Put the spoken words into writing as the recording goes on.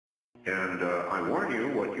And I warn you,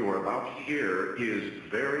 what you are about to hear is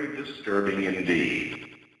very disturbing indeed.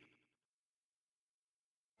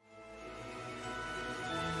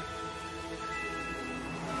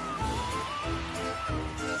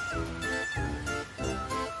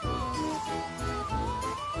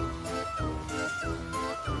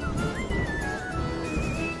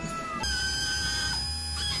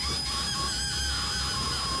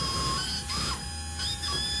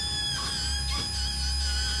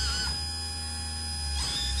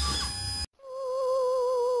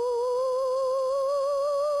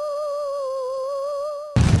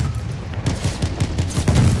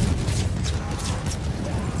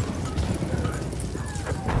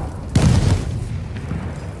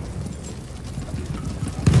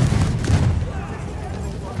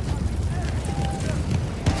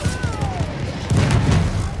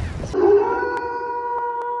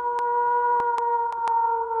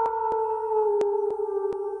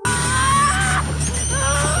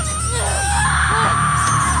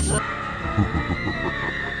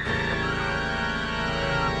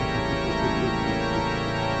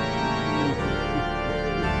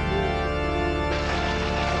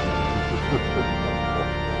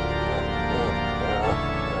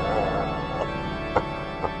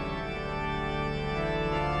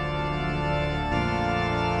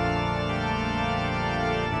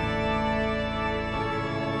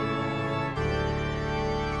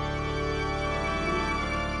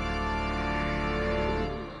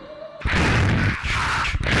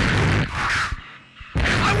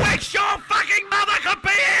 I wish your fucking mother could be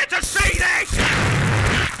here to see this!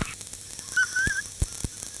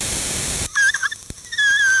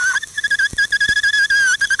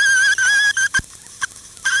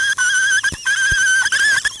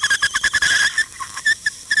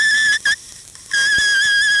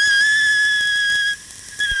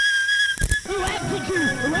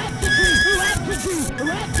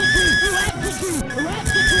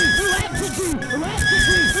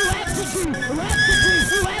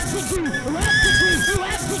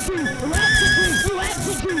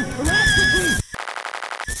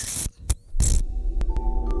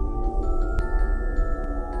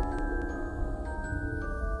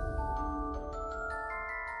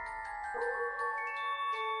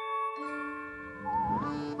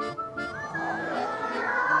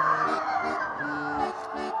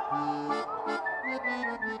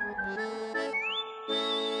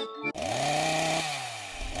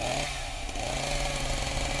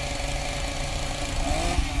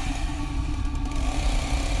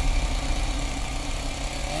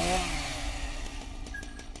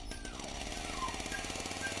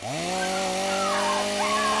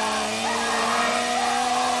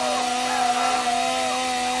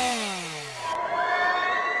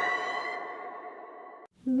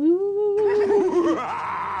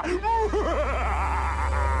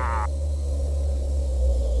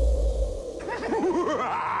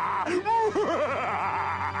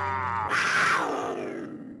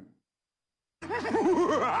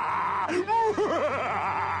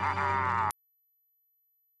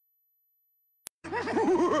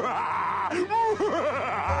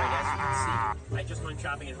 Alright, as you can see, I just went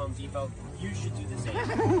shopping at Home Depot. You should do the same.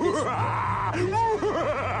 This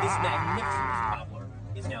magnificent cobbler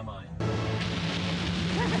is now mine.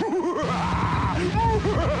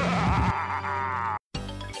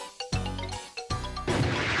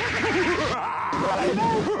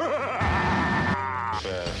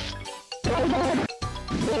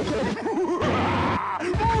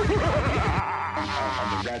 I'm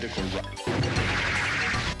the radical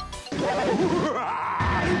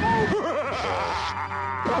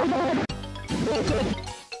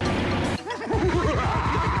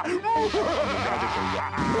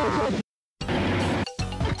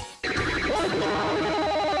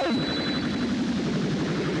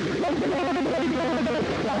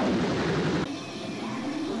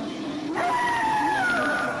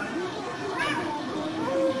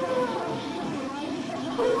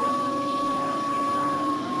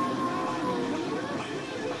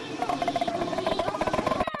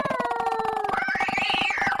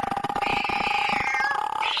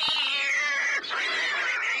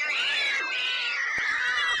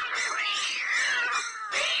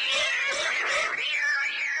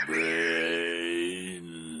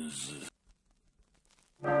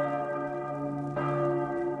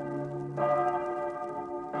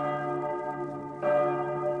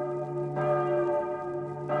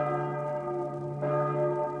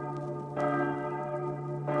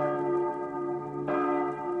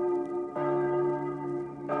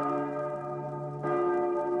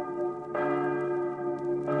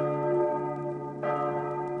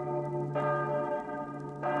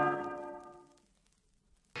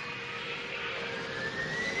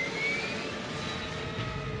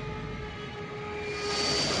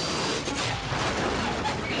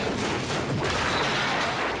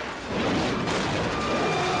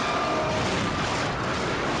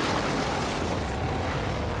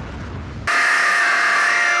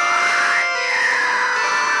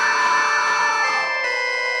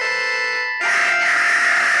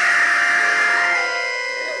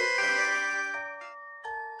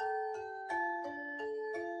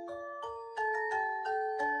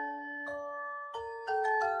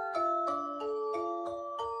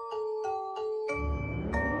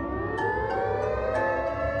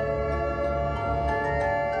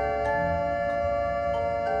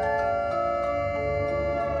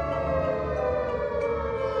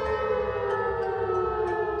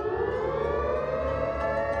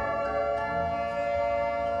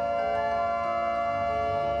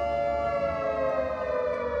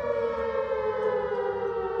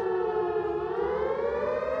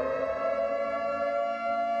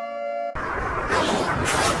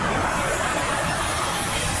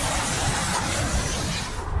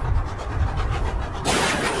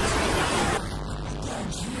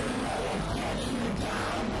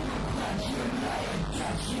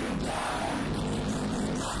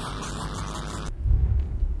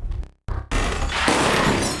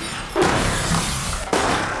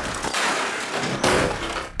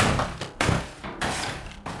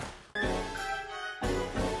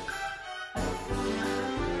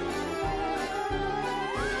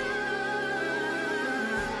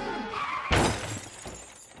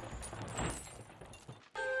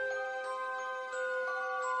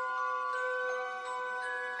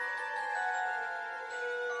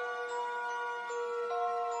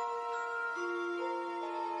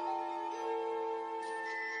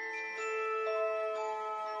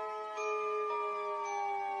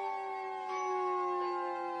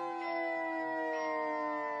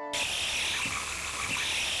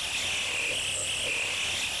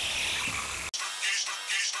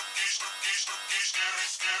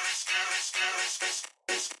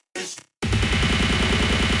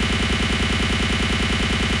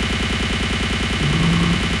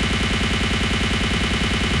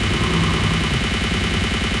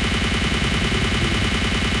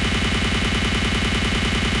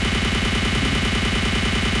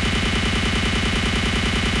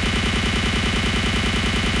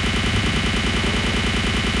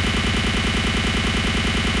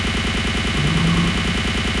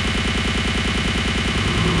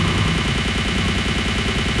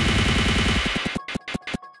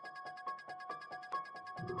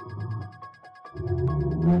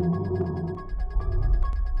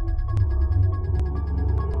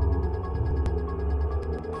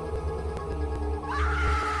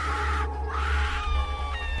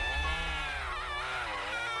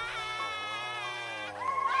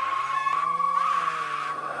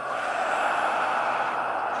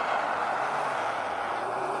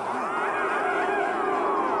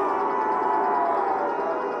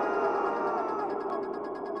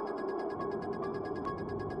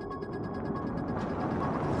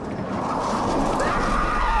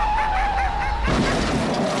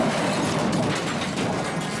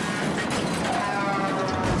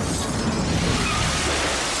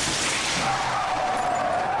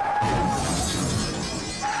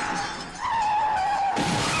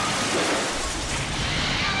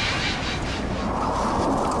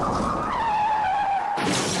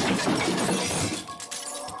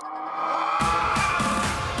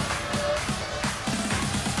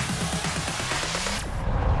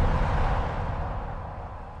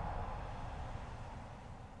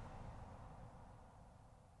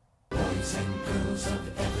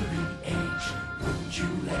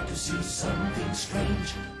glad to see something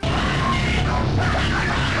strange.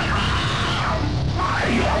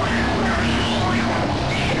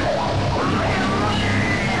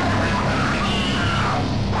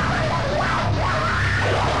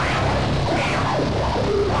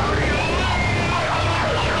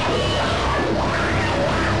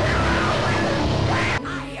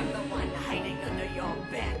 I am the one hiding under your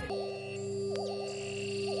bed.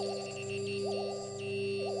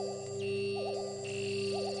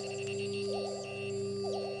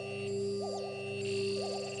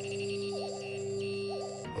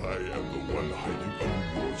 I am the one hiding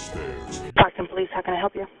under your stairs. Stockton Police, how can I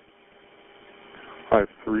help you? I have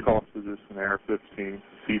 3 hostages in AR-15,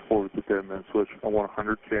 C4 with the dead man switch. I want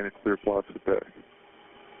 100K in a clear plastic bag.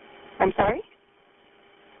 I'm sorry?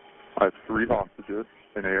 I have 3 hostages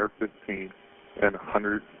in AR-15 and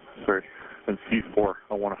and C4.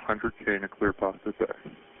 I want 100K in a clear plastic bag.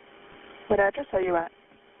 What address are you at?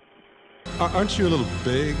 Aren't you a little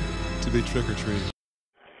big to be trick-or-treating?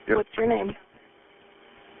 Yep. What's your name?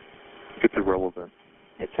 It's irrelevant.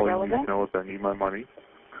 It's All you irrelevant? need to know is I need my money.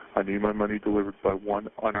 I need my money delivered by one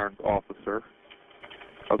unarmed officer.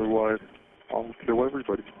 Otherwise, I'll kill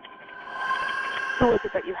everybody. Who is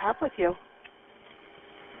it that you have with you?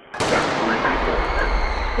 That's 3 people.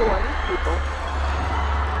 Who are these people?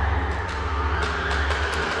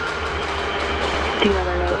 Do you know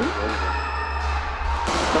their names?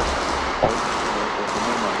 All you need to know is I need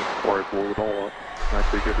my money, or I blow it all up, and I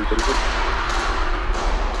take everybody with me.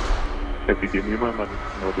 If you give me my money,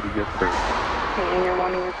 nobody gets hurt. Okay, and you're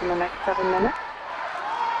wanting this in the next 7 minutes?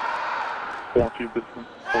 I want you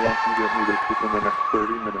to get me this within the next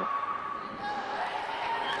 30 minutes.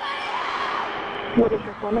 What is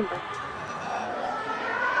your phone number?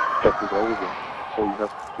 That's irrelevant. All you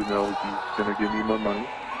have to know is you're going to give me my money,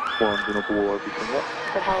 or I'm going to blow everything up.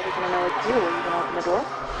 But how are we going to know it's you? Are you going to open the door?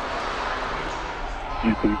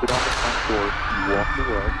 You leave it on the front door, you walk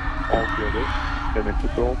away, I'll get it, and if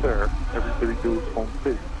it's all there, everybody goes home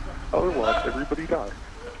safe. Otherwise, everybody dies.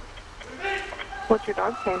 What's your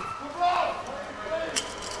dog's name?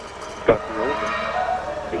 That's irrelevant.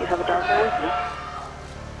 Do you have a dog there with you?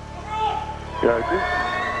 Yeah,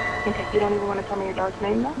 I Okay, you don't even want to tell me your dog's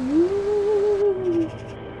name, though? do.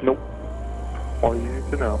 Nope. All you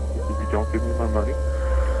need to know is if you don't give me my money,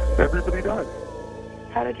 everybody dies.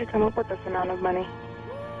 How did you come up with this amount of money?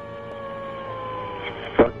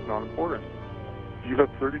 That's not important. You have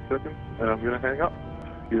 30 seconds, and I'm going to hang up.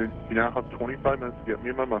 You now have 25 minutes to get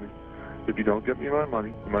me my money. If you don't get me my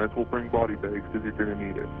money, you might as well bring body bags because you're going to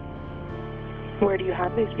need it. Where do you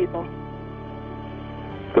have these people?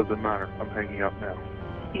 Doesn't matter. I'm hanging up now.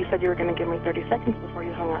 You said you were going to give me 30 seconds before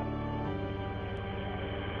you hung up.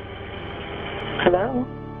 Hello?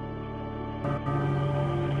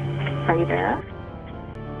 Are you there?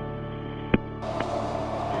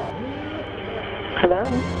 Hello?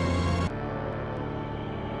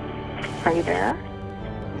 Are you there?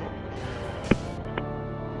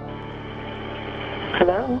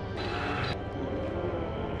 Hello?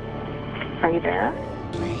 Are you there?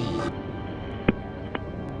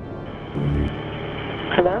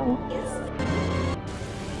 Hello?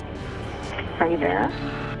 Are you there?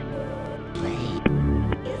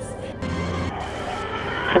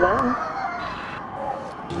 Hello?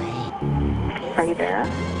 Are you there?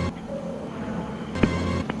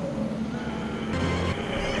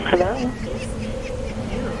 Hello?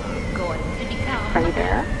 Are you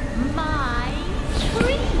there? My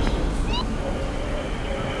tree.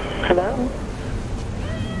 Hello?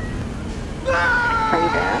 Are you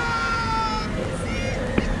there?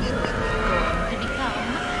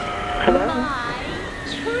 Hello? My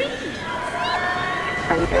tree.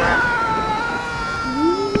 Are you there?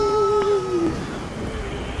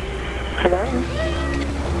 Hello?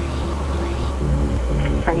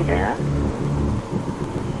 Are you there?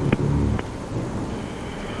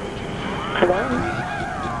 Hello?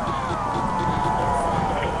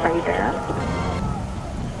 Are you there?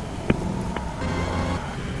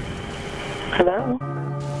 Hello?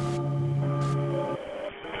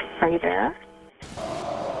 Are you there?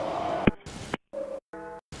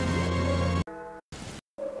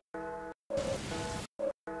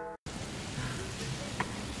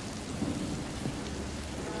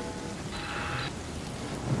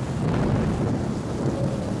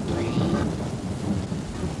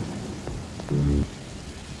 Tree.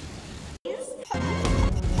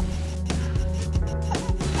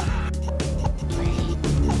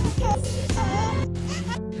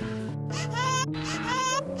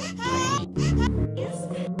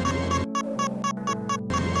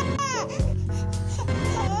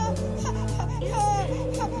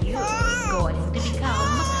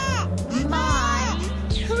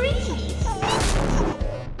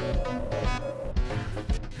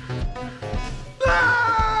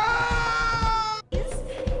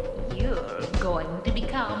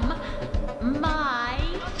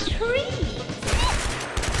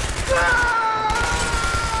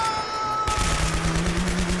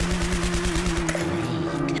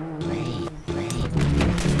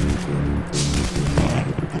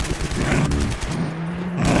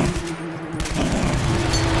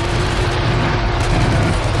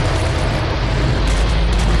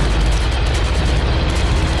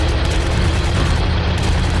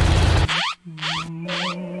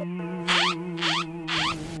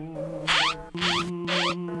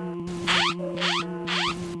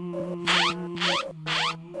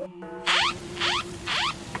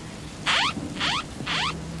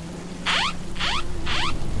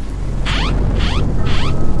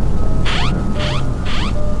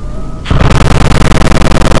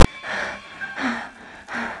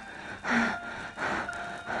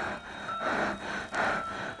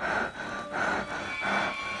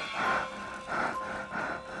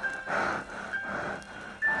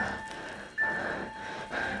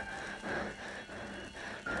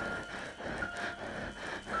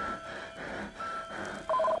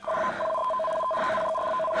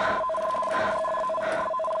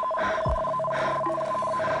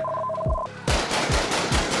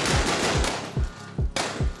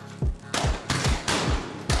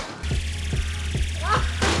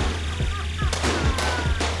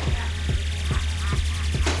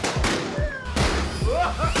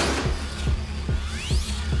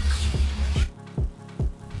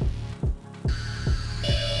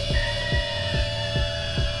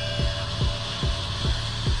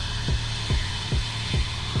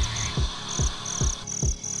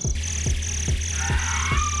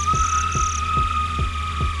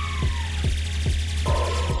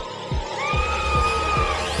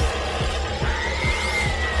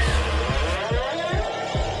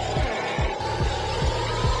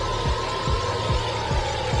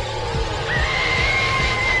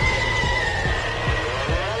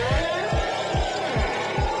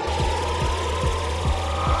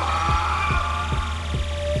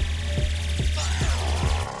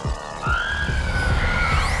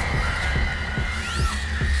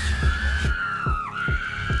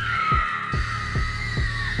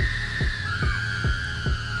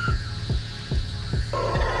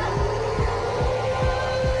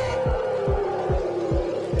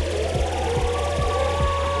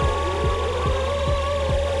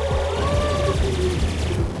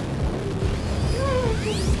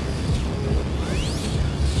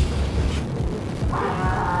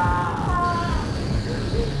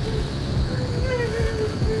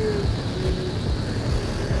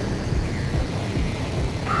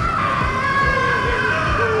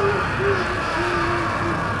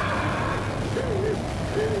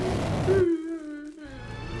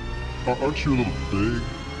 Aren't you a little big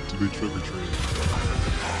to be trick-or-treating?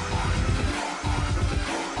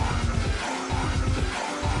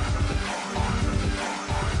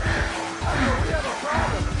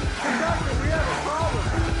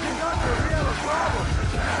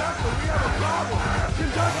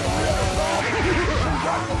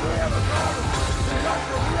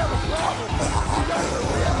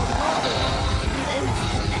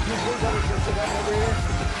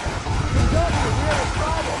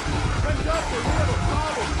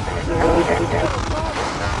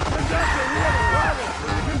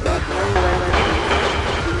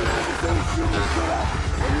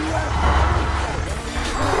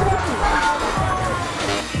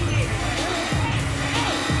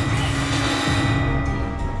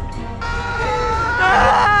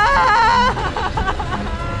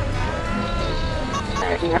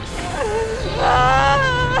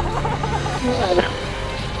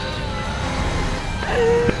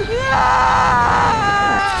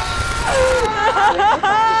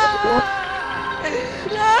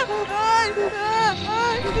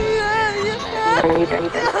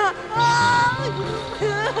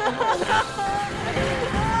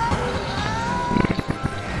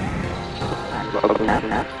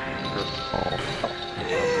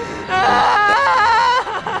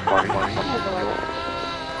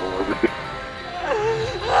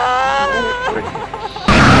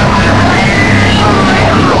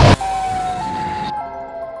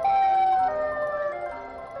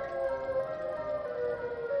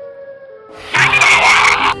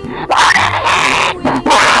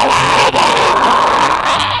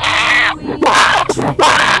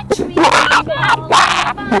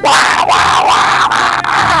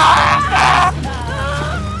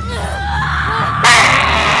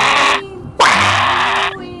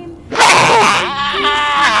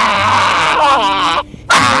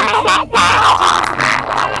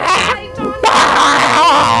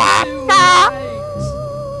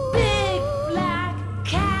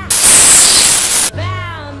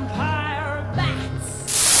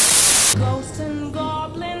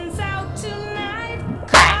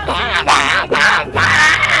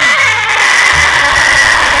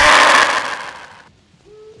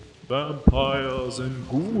 Vampires and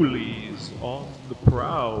ghoulies on the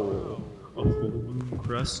prowl. A full moon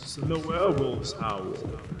crests and the werewolves howl.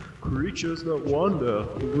 Creatures that wander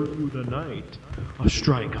through the night. A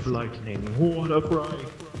strike of lightning, what a fright!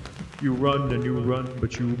 You run and you run,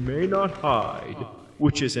 but you may not hide.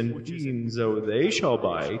 Witches and fiends, oh, they shall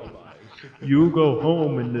bite. You go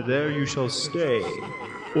home and there you shall stay,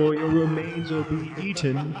 or your remains will be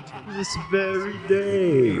eaten this very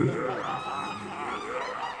day.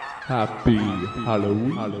 Happy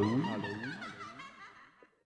Halloween.